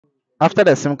After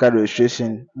the SIM card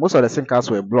registration, most of the SIM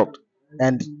cards were blocked.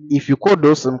 And if you call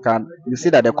those SIM card, you see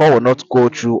that the call will not go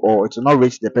through or it will not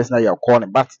reach the person that you are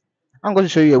calling. But I'm going to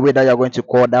show you a way that you're going to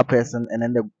call that person and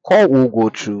then the call will go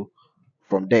through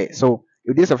from there. So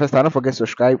if this is the first time, don't forget to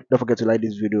subscribe, don't forget to like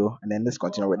this video, and then let's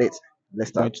continue with it.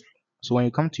 Let's When start. so when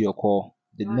you come to your call,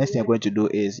 the next thing you're going to do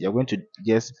is you're going to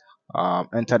just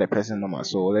enter the person number.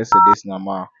 So let's say this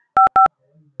number,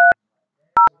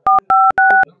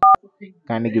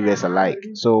 kindly give us a like.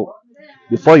 So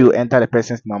before you enter the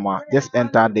person's number, just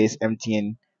enter this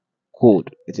MTN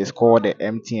code. It is called the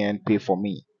MTN Pay for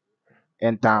Me.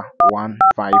 Enter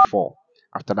 154.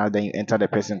 After that, then you enter the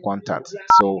person contact.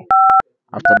 So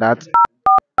after that,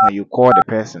 when you call the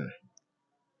person,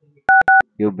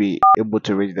 you'll be able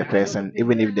to reach the person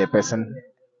even if the person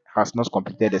has not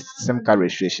completed the SIM card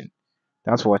registration.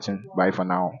 Thanks for watching. Bye for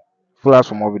now. Follow us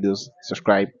for more videos.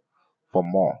 Subscribe for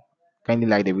more. Kindly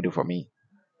like the video for me.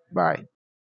 Bye.